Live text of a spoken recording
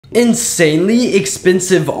insanely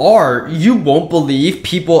expensive art you won't believe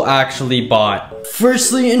people actually bought.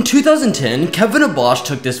 Firstly, in 2010, Kevin Abosch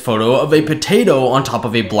took this photo of a potato on top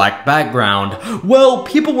of a black background. Well,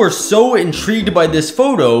 people were so intrigued by this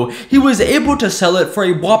photo, he was able to sell it for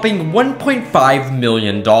a whopping $1.5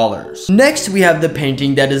 million. Next, we have the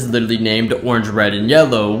painting that is literally named Orange, Red, and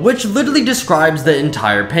Yellow, which literally describes the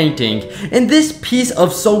entire painting. And this piece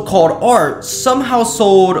of so-called art somehow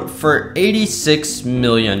sold for $86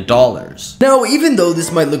 million. Now, even though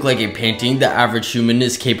this might look like a painting the average human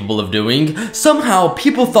is capable of doing, somehow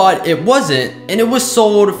people thought it wasn't, and it was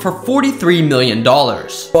sold for $43 million.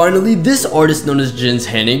 Finally, this artist known as Jens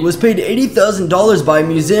Hanning was paid $80,000 by a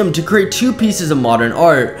museum to create 2 pieces of modern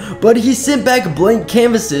art, but he sent back blank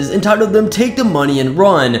canvases and titled them "Take the Money and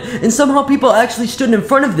Run," and somehow people actually stood in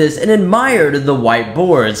front of this and admired the white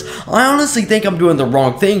boards. I honestly think I'm doing the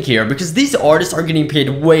wrong thing here because these artists are getting paid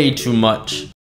way too much.